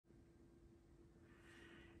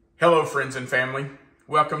Hello, friends and family.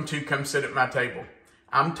 Welcome to Come Sit at My Table.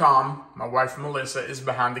 I'm Tom. My wife, Melissa, is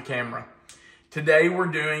behind the camera. Today, we're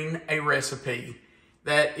doing a recipe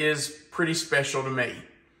that is pretty special to me.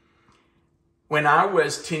 When I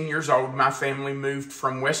was 10 years old, my family moved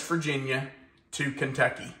from West Virginia to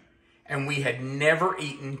Kentucky, and we had never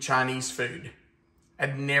eaten Chinese food.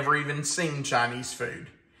 I'd never even seen Chinese food.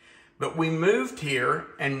 But we moved here,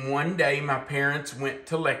 and one day my parents went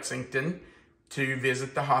to Lexington to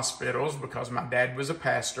visit the hospitals because my dad was a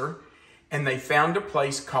pastor, and they found a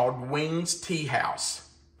place called Wing's Tea House.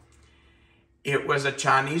 It was a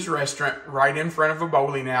Chinese restaurant right in front of a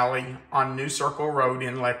bowling alley on New Circle Road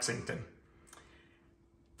in Lexington.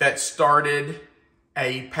 That started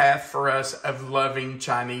a path for us of loving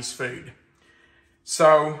Chinese food.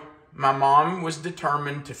 So my mom was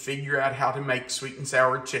determined to figure out how to make sweet and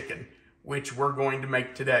sour chicken, which we're going to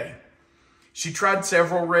make today. She tried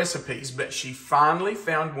several recipes, but she finally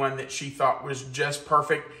found one that she thought was just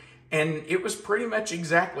perfect, and it was pretty much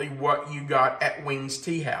exactly what you got at Wing's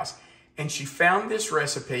Tea House. And she found this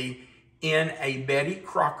recipe in a Betty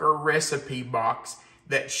Crocker recipe box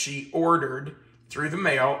that she ordered through the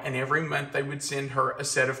mail, and every month they would send her a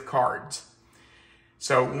set of cards.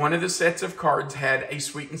 So one of the sets of cards had a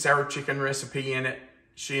sweet and sour chicken recipe in it.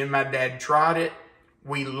 She and my dad tried it.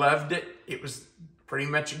 We loved it. It was pretty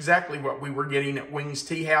much exactly what we were getting at Wing's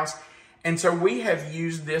Tea House. And so we have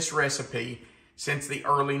used this recipe since the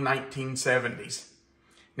early 1970s.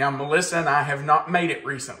 Now, Melissa and I have not made it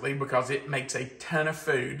recently because it makes a ton of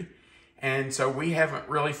food. And so we haven't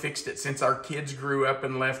really fixed it since our kids grew up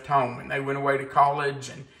and left home and they went away to college,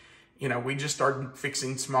 and, we just started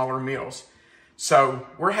fixing smaller meals. So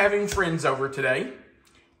we're having friends over today,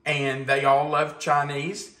 and they all love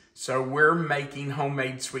Chinese. So we're making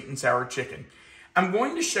homemade sweet and sour chicken. I'm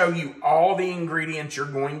going to show you all the ingredients you're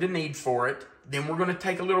going to need for it. Then we're going to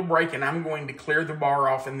take a little break, and I'm going to clear the bar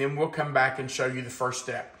off, and then we'll come back and show you the first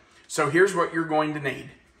step. So here's what you're going to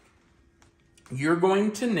need. You're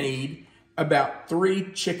going to need about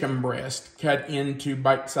 3 chicken breasts cut into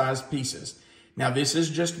bite-sized pieces. Now, this is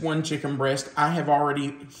just one chicken breast. I have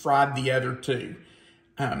already fried the other 2.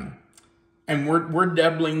 And we're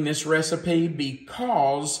doubling this recipe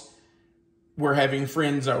because we're having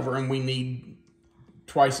friends over and we need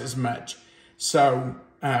twice as much. So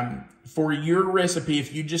for your recipe,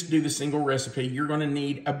 if you just do the single recipe, you're going to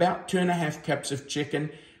need about 2.5 cups of chicken,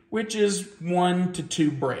 which is 1 to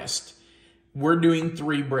 2 breasts. We're doing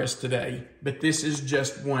 3 breasts today, but this is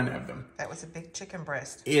just one of them. That was a big chicken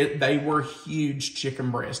breast. They were huge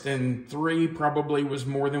chicken breasts, and 3 probably was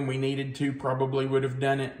more than we needed. 2 probably would have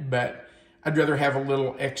done it, but I'd rather have a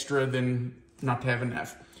little extra than not to have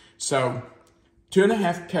enough. So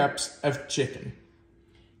 2.5 cups of chicken.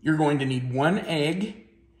 You're going to need 1 egg,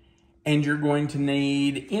 and you're going to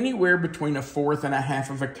need anywhere between 1/4 and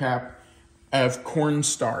 1/2 cup of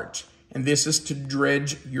cornstarch. And this is to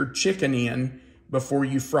dredge your chicken in before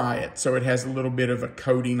you fry it, so it has a little bit of a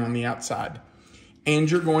coating on the outside. And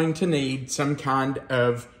you're going to need some kind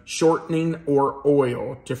of shortening or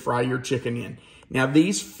oil to fry your chicken in. Now,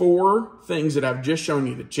 these 4 things that I've just shown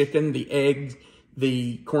you, the chicken, the egg,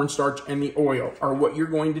 the cornstarch, and the oil, are what you're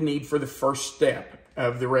going to need for the first step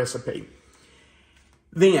of the recipe.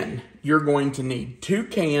 Then you're going to need 2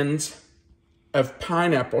 cans of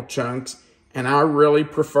pineapple chunks, and I really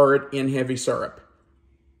prefer it in heavy syrup.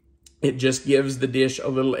 It just gives the dish a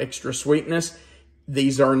little extra sweetness.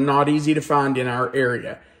 These are not easy to find in our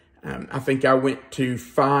area. I think I went to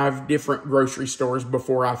 5 different grocery stores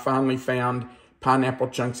before I finally found pineapple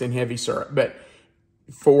chunks in heavy syrup. But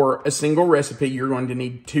for a single recipe, you're going to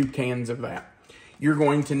need 2 cans of that. You're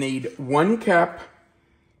going to need 1 cup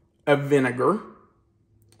of vinegar.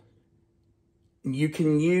 You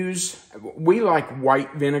can use, we like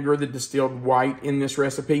white vinegar, the distilled white in this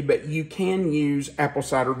recipe, but you can use apple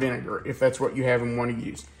cider vinegar if that's what you have and want to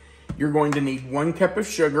use. You're going to need 1 cup of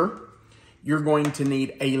sugar. You're going to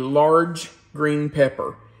need a large green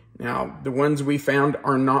pepper. Now, the ones we found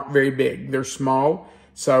are not very big. They're small,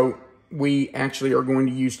 so we actually are going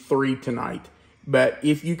to use 3 tonight. But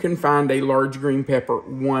if you can find a large green pepper,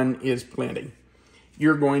 1 is plenty.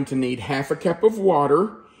 You're going to need 1/2 cup of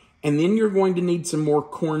water, and then you're going to need some more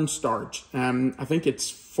cornstarch. I think it's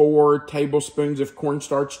 4 tablespoons of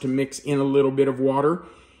cornstarch to mix in a little bit of water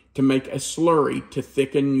to make a slurry to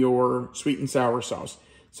thicken your sweet and sour sauce.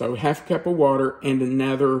 So 1/2 cup of water and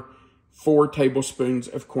another 4 tablespoons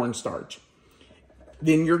of cornstarch.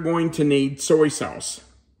 Then you're going to need soy sauce.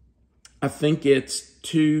 I think it's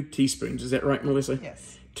 2 teaspoons. Is that right, Melissa?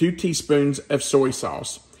 Yes. 2 teaspoons of soy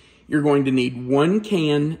sauce. You're going to need 1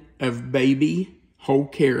 can of baby whole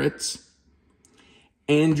carrots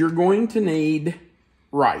And you're going to need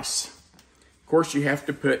rice. Of course, you have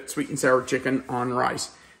to put sweet and sour chicken on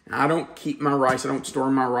rice. Now, I don't keep my rice, I don't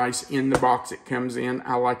store my rice in the box it comes in.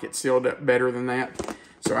 I like it sealed up better than that.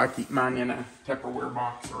 So I keep mine in a Tupperware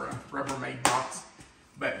box or a Rubbermaid box.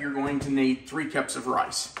 But you're going to need 3 cups of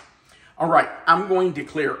rice. All right, I'm going to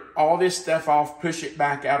clear all this stuff off, push it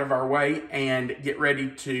back out of our way, and get ready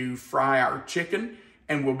to fry our chicken,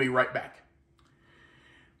 and we'll be right back.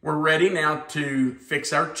 We're ready now to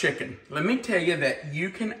fix our chicken. Let me tell you that you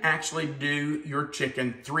can actually do your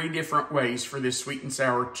chicken 3 different ways for this sweet and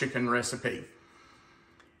sour chicken recipe.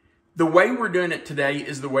 The way we're doing it today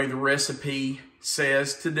is the way the recipe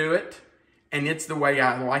says to do it, and it's the way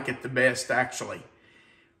I like it the best, actually.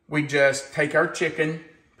 We just take our chicken,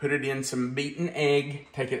 put it in some beaten egg,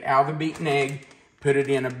 take it out of the beaten egg, put it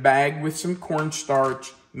in a bag with some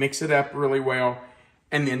cornstarch, mix it up really well,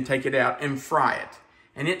 and then take it out and fry it.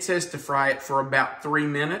 And it says to fry it for about 3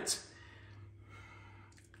 minutes.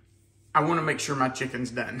 I want to make sure my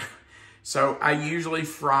chicken's done. So I usually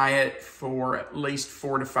fry it for at least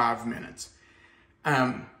 4 to 5 minutes.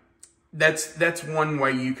 That's one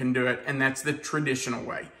way you can do it, and that's the traditional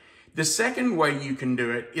way. The second way you can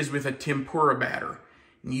do it is with a tempura batter.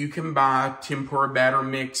 You can buy tempura batter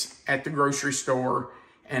mix at the grocery store,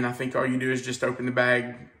 and I think all you do is just open the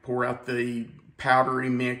bag, pour out the powdery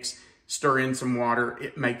mix, stir in some water.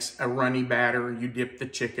 It makes a runny batter. You dip the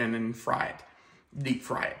chicken and fry it, deep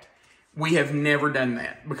fry it. We have never done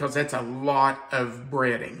that because that's a lot of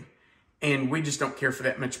breading, and we just don't care for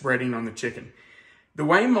that much breading on the chicken. The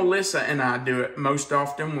way Melissa and I do it most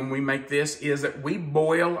often when we make this is that we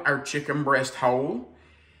boil our chicken breast whole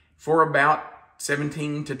for about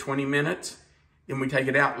 17 to 20 minutes. Then we take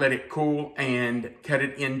it out, let it cool, and cut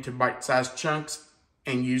it into bite-sized chunks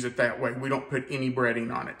and use it that way. We don't put any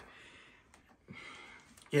breading on it.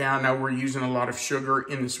 Yeah, I know we're using a lot of sugar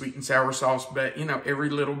in the sweet and sour sauce, but you know, every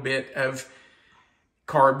little bit of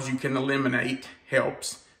carbs you can eliminate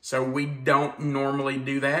helps. So we don't normally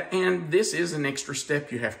do that, and this is an extra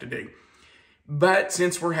step you have to do. But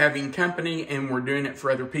since we're having company and we're doing it for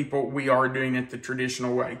other people, we are doing it the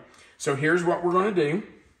traditional way. So here's what we're going to do.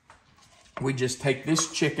 We just take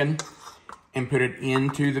this chicken and put it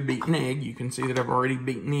into the beaten egg. You can see that I've already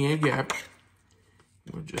beaten the egg up.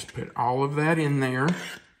 We'll just put all of that in there.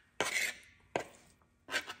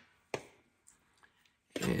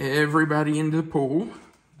 Everybody into the pool.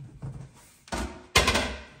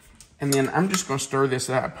 And then I'm just going to stir this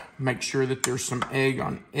up. Make sure that there's some egg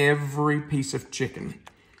on every piece of chicken.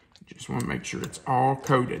 Just want to make sure it's all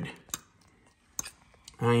coated.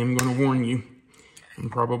 I am going to warn you, I'm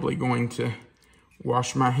probably going to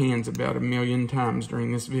wash my hands about 1,000,000 times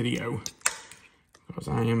during this video, because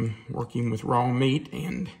I am working with raw meat,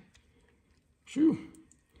 and shoo,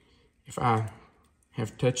 if I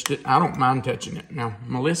have touched it, I don't mind touching it. Now,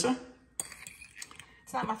 Melissa?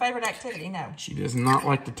 It's not my favorite activity, no. She does not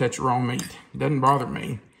like to touch raw meat. It doesn't bother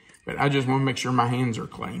me, but I just want to make sure my hands are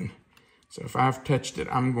clean. So if I've touched it,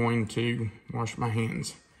 I'm going to wash my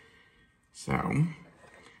hands. So,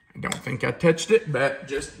 I don't think I touched it, but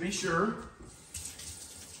just to be sure.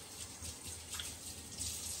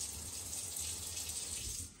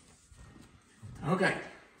 Okay.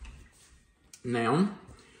 Now,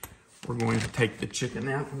 we're going to take the chicken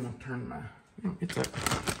out. I'm going to turn my, oh, it's up.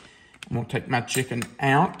 I'm going to take my chicken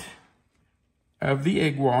out of the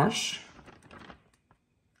egg wash.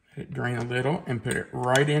 Let it drain a little and put it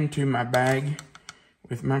right into my bag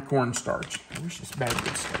with my cornstarch. I wish this bag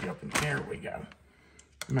would stay open. There we go.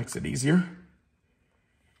 Makes it easier.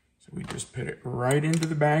 So we just put it right into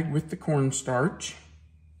the bag with the cornstarch.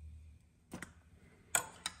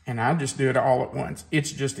 And I just do it all at once.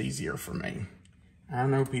 It's just easier for me. I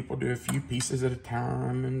know people do a few pieces at a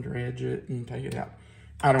time and dredge it and take it out.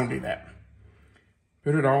 I don't do that.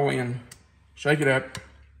 Put it all in, shake it up,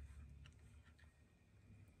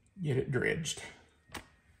 get it dredged.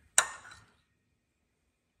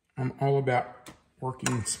 I'm all about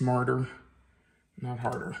working smarter, not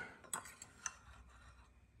harder.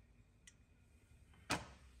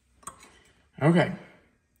 Okay,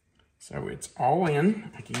 so it's all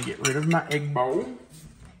in. I can get rid of my egg bowl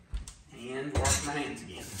and wash my hands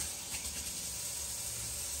again.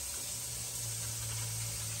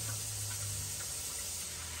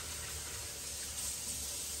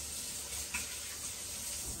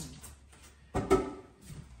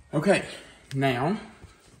 Okay, now,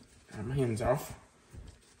 got my hands off.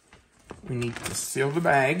 We need to seal the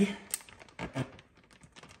bag.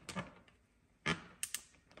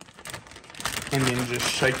 And then just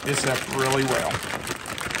shake this up really well.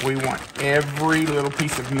 We want every little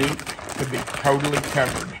piece of meat to be totally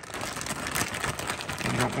covered.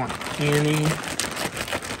 You don't want any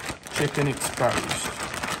chicken exposed.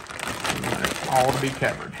 You want it all to be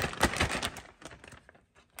covered.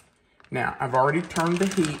 Now, I've already turned the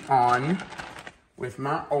heat on with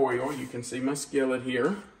my oil. You can see my skillet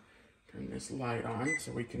here. Turn this light on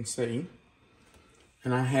so we can see.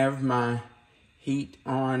 And I have my heat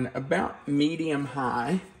on about medium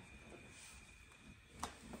high.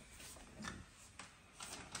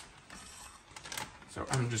 So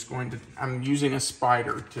I'm using a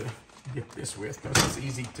spider to dip this with because it's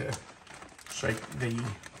easy to shake the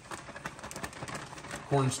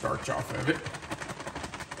cornstarch off of it.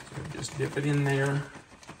 So just dip it in there.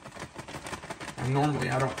 And normally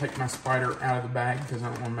I don't take my spider out of the bag because I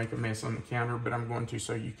don't want to make a mess on the counter, but I'm going to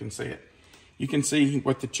so you can see it. You can see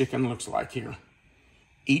what the chicken looks like here.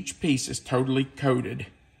 Each piece is totally coated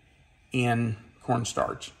in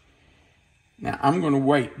cornstarch. Now I'm going to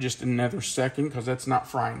wait just another second because that's not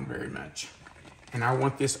frying very much. And I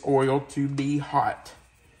want this oil to be hot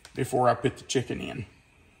before I put the chicken in.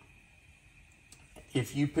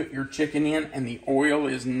 If you put your chicken in and the oil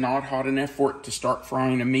is not hot enough for it to start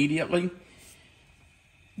frying immediately,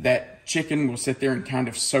 that chicken will sit there and kind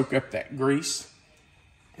of soak up that grease.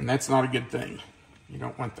 And that's not a good thing. You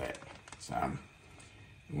don't want that. So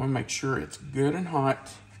you want to make sure it's good and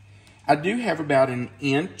hot. I do have about an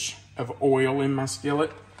inch of oil in my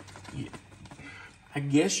skillet. I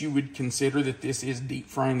guess you would consider that this is deep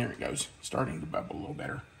frying. There it goes, starting to bubble a little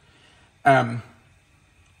better.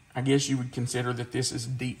 I guess you would consider that this is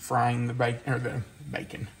deep frying the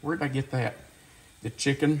bacon. Where did I get that? The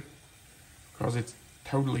chicken, because it's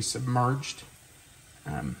totally submerged.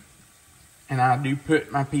 And I do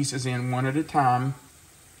put my pieces in one at a time,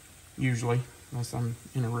 usually, unless I'm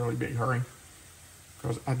in a really big hurry,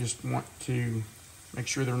 because I just want to make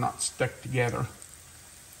sure they're not stuck together.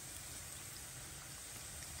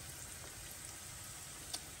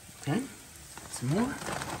 Okay, some more.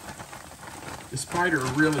 The spider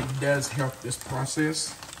really does help this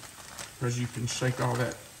process because you can shake all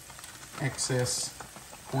that excess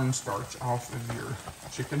cornstarch off of your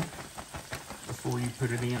chicken before you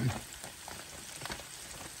put it in.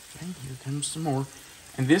 Okay, here comes some more.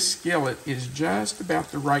 And this skillet is just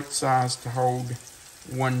about the right size to hold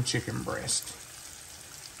one chicken breast,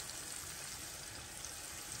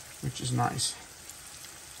 which is nice.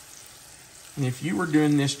 And if you were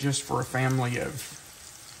doing this just for a family of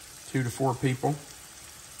 2 to 4 people,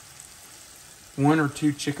 1 or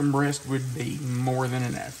 2 chicken breasts would be more than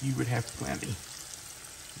enough. You would have plenty.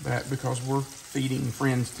 But because we're feeding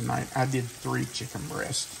friends tonight, I did 3 chicken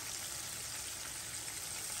breasts.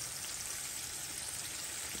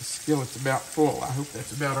 The skillet's about full. I hope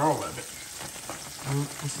that's about all of it. I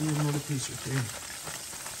see another piece or 2.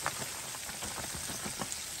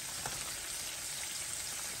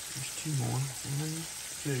 There's 2 more. 1,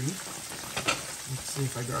 2. Let's see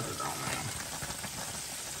if I got it all now.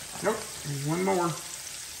 Nope, there's 1 more.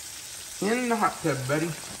 In the hot tub,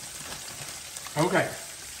 buddy. Okay.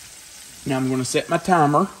 Now I'm going to set my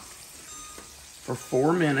timer for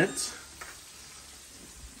 4 minutes.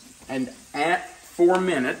 And at 4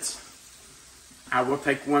 minutes, I will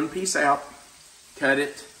take 1 piece out, cut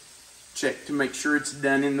it, check to make sure it's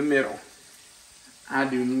done in the middle. I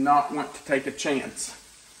do not want to take a chance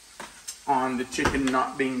on the chicken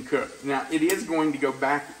not being cooked. Now, it is going to go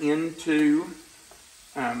back into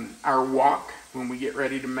our wok when we get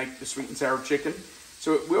ready to make the sweet and sour chicken.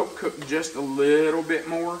 So it will cook just a little bit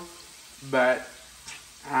more, but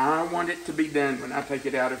I want it to be done when I take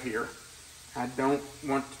it out of here. I don't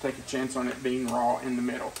want to take a chance on it being raw in the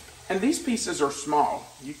middle. And these pieces are small.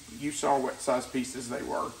 You saw what size pieces they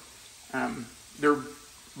were. They're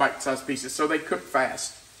bite-sized pieces, so they cook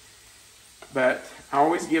fast. But I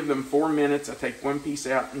always give them 4 minutes. I take 1 piece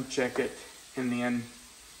out and check it. And then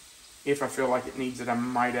if I feel like it needs it, I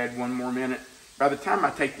might add 1 more minute. By the time I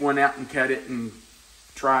take 1 out and cut it and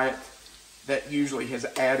try it, that usually has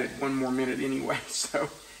added 1 more minute anyway. So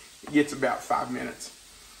it gets about 5 minutes.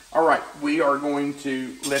 All right, we are going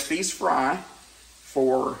to let these fry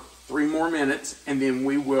for 3 more minutes. And then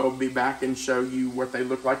we will be back and show you what they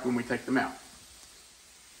look like when we take them out.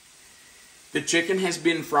 The chicken has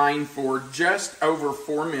been frying for just over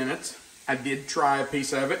 4 minutes. I did try a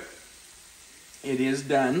piece of it. It is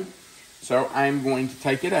done. So I'm going to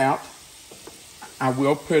take it out. I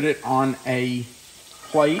will put it on a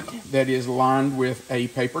plate that is lined with a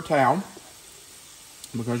paper towel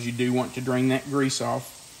because you do want to drain that grease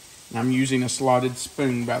off. And I'm using a slotted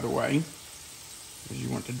spoon, by the way, because you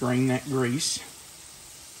want to drain that grease.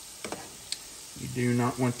 You do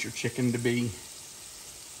not want your chicken to be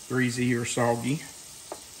greasy or soggy.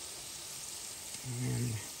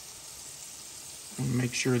 And And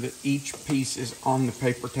make sure that each piece is on the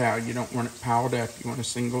paper towel. You don't want it piled up. You want a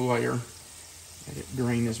single layer. Let it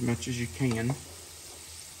drain as much as you can.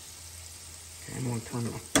 Okay, I'm going to turn my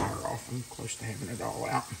fire off. I'm close to having it all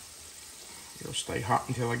out. It'll stay hot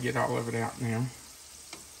until I get all of it out now.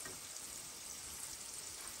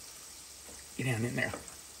 Get down in there.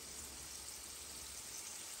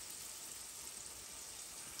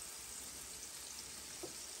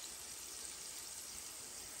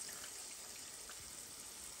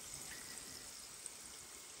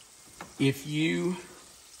 If you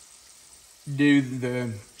do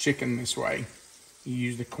the chicken this way, you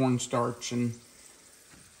use the cornstarch and,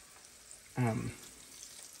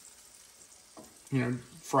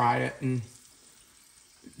 fry it. And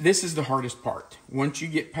this is the hardest part. Once you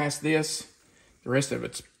get past this, the rest of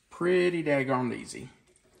it's pretty daggone easy.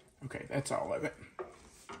 Okay, that's all of it.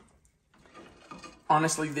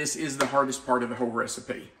 Honestly, this is the hardest part of the whole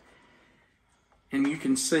recipe. And you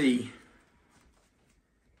can see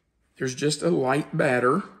there's just a light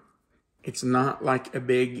batter. It's not like a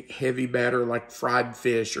big heavy batter like fried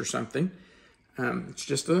fish or something. It's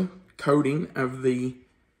just a coating of the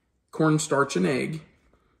cornstarch and egg.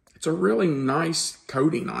 It's a really nice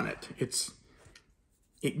coating on it.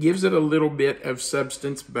 It gives it a little bit of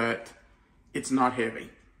substance, but it's not heavy.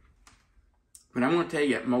 But I'm going to tell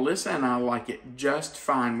you, Melissa and I like it just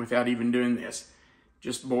fine without even doing this.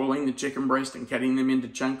 Just boiling the chicken breast and cutting them into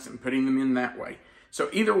chunks and putting them in that way. So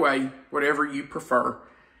either way, whatever you prefer.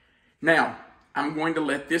 Now, I'm going to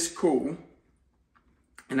let this cool,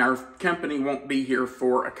 and our company won't be here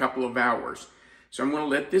for a couple of hours. So I'm going to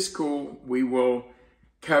let this cool. We will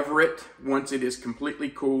cover it once it is completely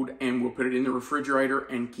cooled, and we'll put it in the refrigerator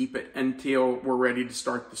and keep it until we're ready to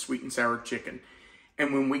start the sweet and sour chicken.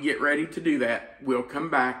 And when we get ready to do that, we'll come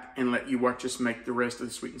back and let you watch us make the rest of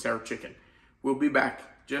the sweet and sour chicken. We'll be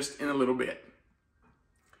back just in a little bit.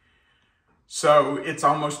 So it's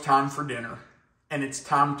almost time for dinner, and it's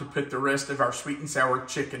time to put the rest of our sweet and sour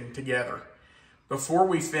chicken together. Before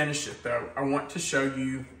we finish it though, I want to show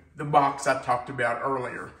you the box I talked about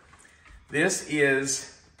earlier. This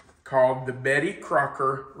is called the Betty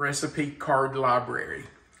Crocker Recipe Card Library.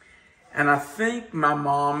 And I think my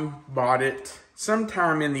mom bought it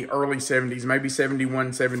sometime in the early 70s, maybe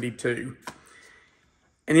 71, 72.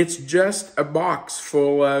 And it's just a box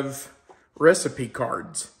full of recipe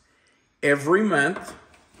cards. Every month,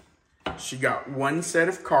 she got one set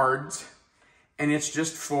of cards, and it's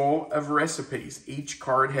just full of recipes. Each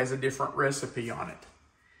card has a different recipe on it.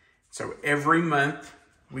 So every month,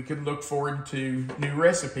 we could look forward to new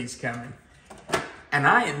recipes coming. And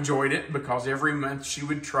I enjoyed it because every month she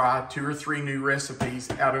would try 2 or 3 new recipes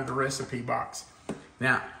out of the recipe box.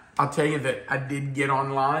 Now, I'll tell you that I did get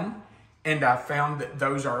online, and I found that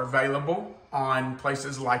those are available on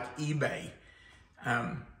places like eBay.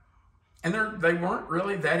 And they weren't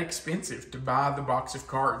really that expensive to buy the box of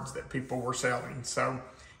cards that people were selling. So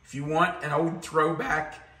if you want an old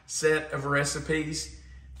throwback set of recipes,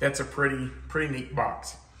 that's a pretty neat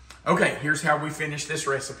box. Okay, here's how we finish this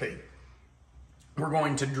recipe. We're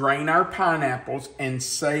going to drain our pineapples and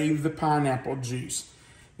save the pineapple juice.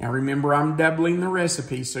 Now remember, I'm doubling the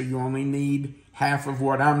recipe, so you only need half of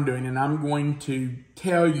what I'm doing, and I'm going to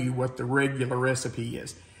tell you what the regular recipe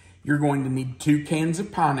is. You're going to need 2 cans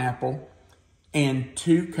of pineapple and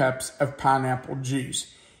 2 cups of pineapple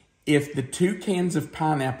juice. If the 2 cans of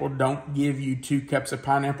pineapple don't give you 2 cups of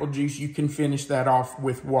pineapple juice, you can finish that off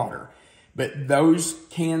with water. But those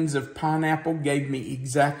cans of pineapple gave me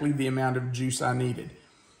exactly the amount of juice I needed.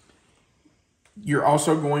 You're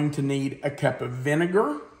also going to need a cup of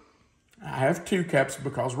vinegar. I have 2 cups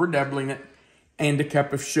because we're doubling it, and a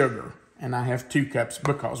cup of sugar. And I have 2 cups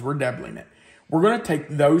because we're doubling it. We're going to take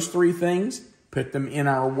those 3 things, put them in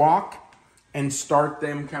our wok, and start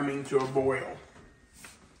them coming to a boil.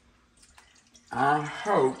 I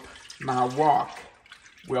hope my wok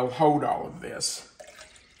will hold all of this.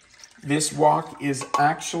 This wok is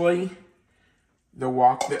actually the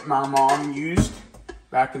wok that my mom used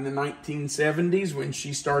back in the 1970s when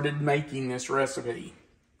she started making this recipe.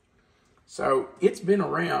 So it's been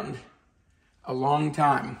around a long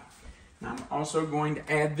time. I'm also going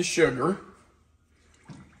to add the sugar.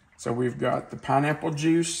 So we've got the pineapple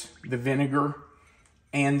juice, the vinegar,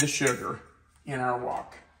 and the sugar in our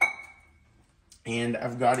wok. And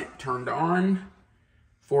I've got it turned on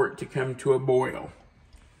for it to come to a boil.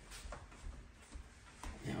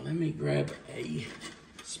 Now let me grab a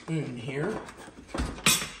spoon here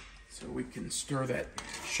so we can stir that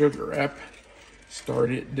sugar up,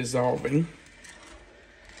 start it dissolving.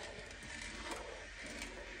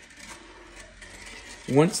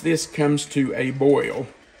 Once this comes to a boil,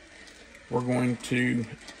 we're going to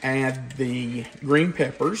add the green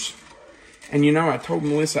peppers. And you know, I told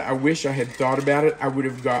Melissa I wish I had thought about it. I would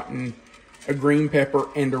have gotten a green pepper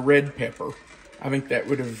and a red pepper. I think that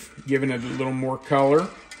would have given it a little more color.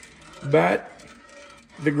 But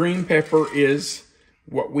the green pepper is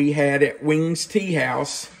what we had at Wings Tea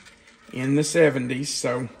House in the 70s.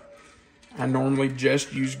 So I normally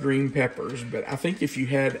just use green peppers. But I think if you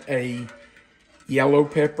had a yellow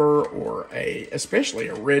pepper or especially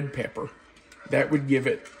a red pepper, that would give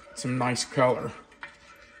it some nice color.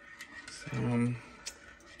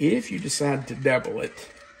 If you decide to double it,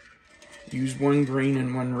 use one green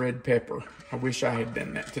and one red pepper. I wish I had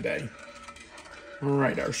done that today. All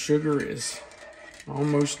right, our sugar is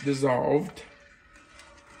almost dissolved.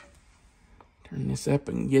 Turn this up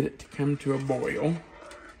and get it to come to a boil.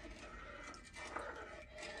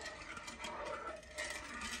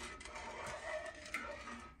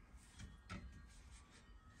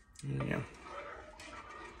 There we go.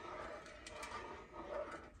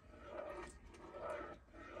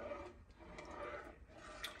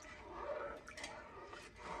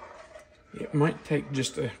 It might take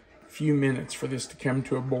just a few minutes for this to come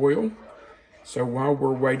to a boil. So while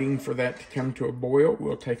we're waiting for that to come to a boil,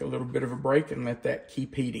 we'll take a little bit of a break and let that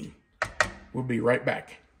keep heating. We'll be right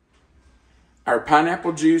back. Our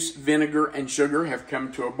pineapple juice, vinegar, and sugar have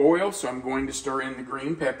come to a boil, so I'm going to stir in the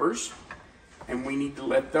green peppers. And we need to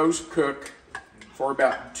let those cook for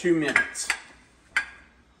about 2 minutes.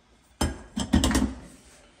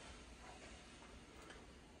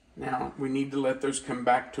 Now, we need to let those come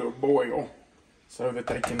back to a boil so that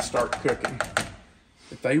they can start cooking.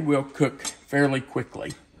 But they will cook fairly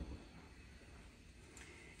quickly.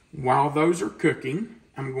 While those are cooking,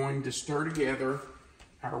 I'm going to stir together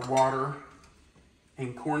our water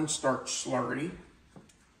and cornstarch slurry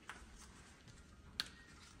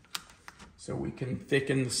so we can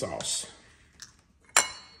thicken the sauce.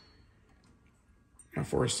 Now,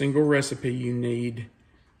 for a single recipe, you need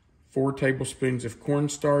 4 tablespoons of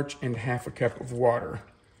cornstarch and ½ a cup of water.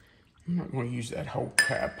 I'm not going to use that whole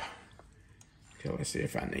cup until I see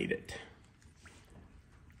if I need it.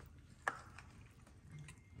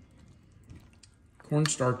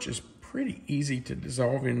 Cornstarch is pretty easy to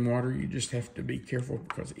dissolve in water. You just have to be careful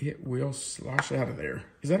because it will slosh out of there.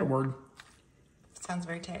 Is that a word? Sounds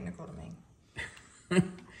very technical to me.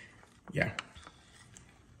 Yeah.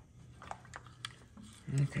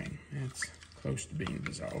 Okay, that's close to being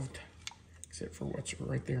dissolved, except for what's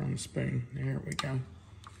right there on the spoon. There we go.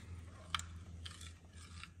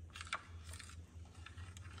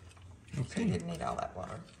 Okay. So you didn't need all that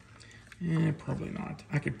water. Probably not.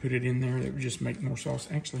 I could put it in there. That would just make more sauce.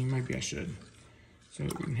 Actually, maybe I should, so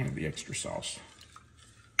that we can have the extra sauce.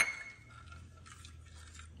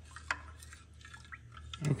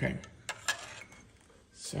 Okay.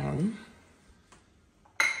 So,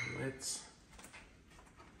 let's...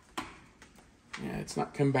 Yeah, it's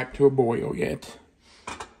not come back to a boil yet.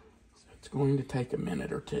 So it's going to take a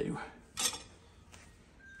minute or two.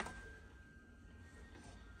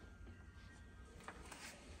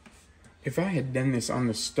 If I had done this on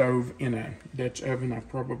the stove in a Dutch oven, I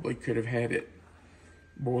probably could have had it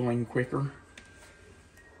boiling quicker.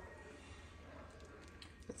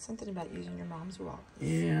 It's something about using your mom's wok.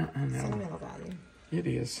 Yeah, I know. Sentimental value. It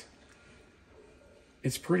is.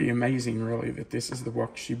 It's pretty amazing, really, that this is the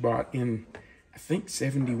wok she bought in, I think,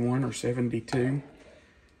 71 or 72.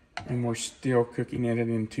 And we're still cooking at it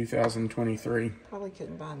in 2023. Probably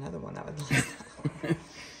couldn't buy another one that would last that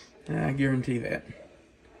long. I guarantee that.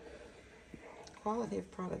 Quality of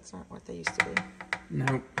products aren't what they used to be.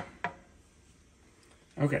 Nope.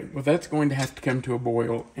 Okay, well, that's going to have to come to a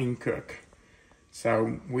boil and cook.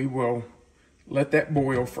 So we will let that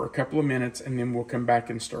boil for a couple of minutes, and then we'll come back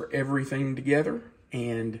and stir everything together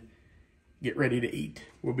and get ready to eat.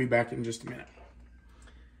 We'll be back in just a minute.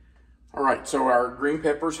 All right, so our green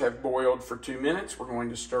peppers have boiled for 2 minutes. We're going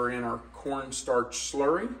to stir in our cornstarch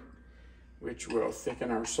slurry, which will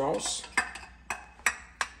thicken our sauce.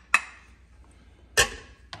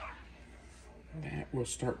 That will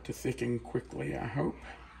start to thicken quickly, I hope.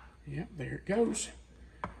 Yep, there it goes.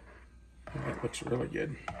 That looks really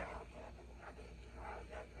good.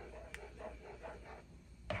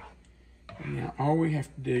 Now, all we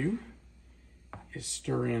have to do is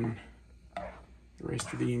stir in the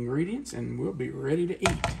rest of the ingredients and we'll be ready to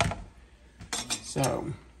eat.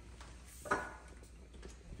 So, the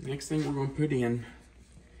next thing we're going to put in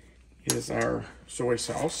is our soy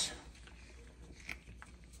sauce.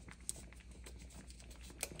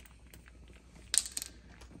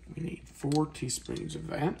 We need 4 teaspoons of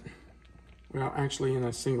that. Well, actually in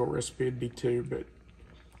a single recipe it'd be 2, but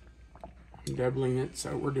I'm doubling it,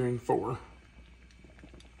 so we're doing 4.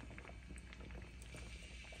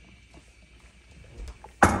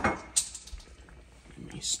 Let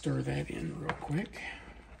me stir that in real quick.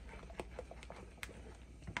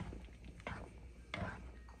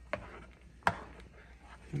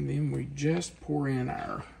 And then we just pour in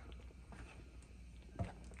our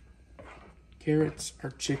carrots,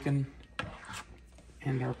 our chicken,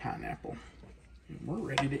 and our pineapple. And we're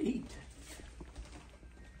ready to eat.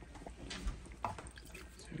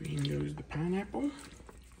 So in goes the pineapple.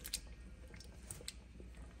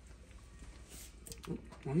 Oop,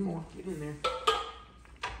 one more, get in there.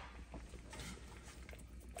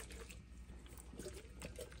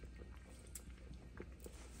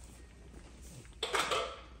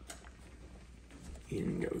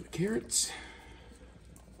 In go the carrots.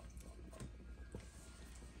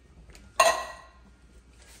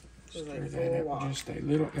 Stir that up just a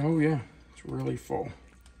little. Oh yeah, it's really full.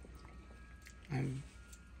 I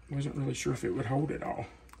wasn't really sure if it would hold it all.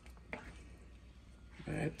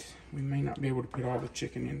 But we may not be able to put all the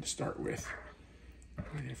chicken in to start with.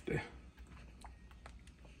 Might have to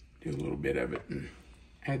do a little bit of it and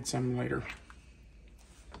add some later.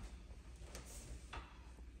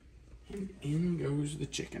 And in goes the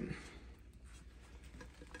chicken.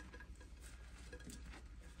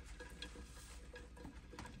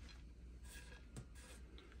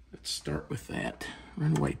 Let's start with that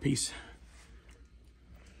runaway piece.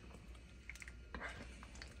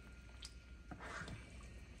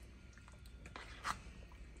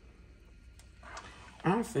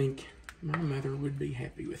 I think my mother would be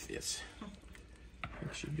happy with this. I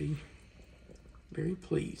think she'd be very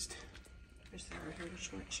pleased. Wish they were here to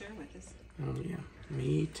share with us. Oh yeah,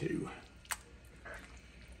 me too.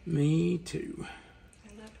 Me too.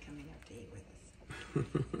 I loved coming up to eat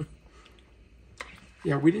with us.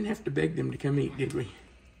 Yeah, we didn't have to beg them to come eat, did we?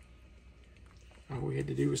 All we had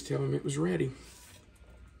to do was tell them it was ready.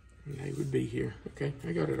 And they would be here. Okay,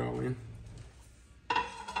 I got it all in.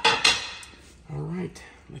 All right,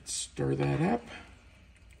 let's stir that up.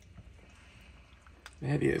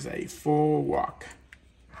 That is a full wok.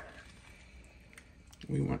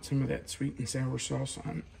 We want some of that sweet and sour sauce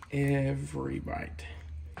on every bite.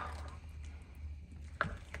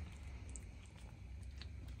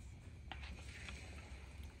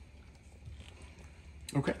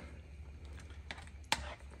 Okay.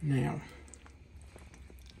 Now,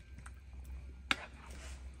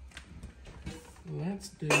 let's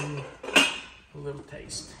do a little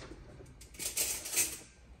taste.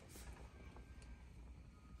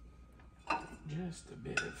 Just a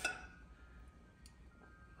bit of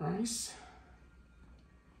rice.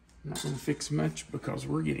 I'm not going to fix much because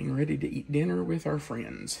we're getting ready to eat dinner with our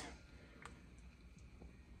friends.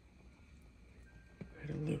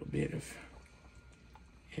 Put a little bit of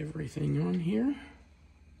everything on here.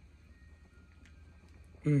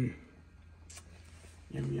 Yum,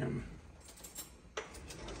 yum.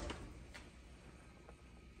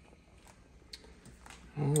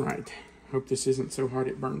 All right. Hope this isn't so hot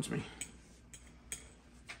it burns me.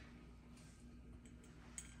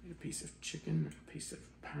 A piece of chicken, a piece of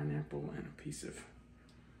pineapple, and a piece of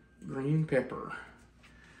green pepper.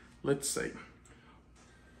 Let's see.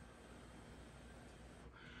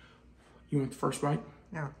 You want the first bite?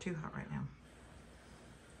 No, too hot right now.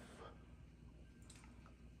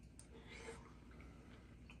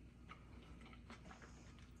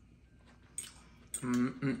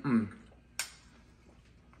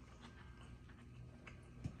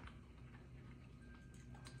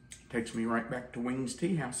 Takes me right back to Wing's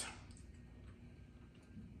Tea House.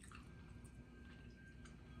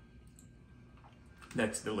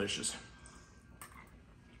 That's delicious.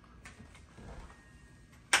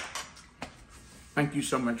 Thank you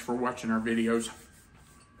so much for watching our videos.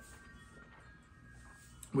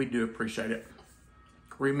 We do appreciate it.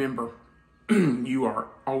 Remember, you are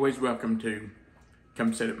always welcome to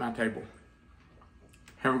come sit at my table.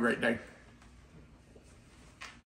 Have a great day.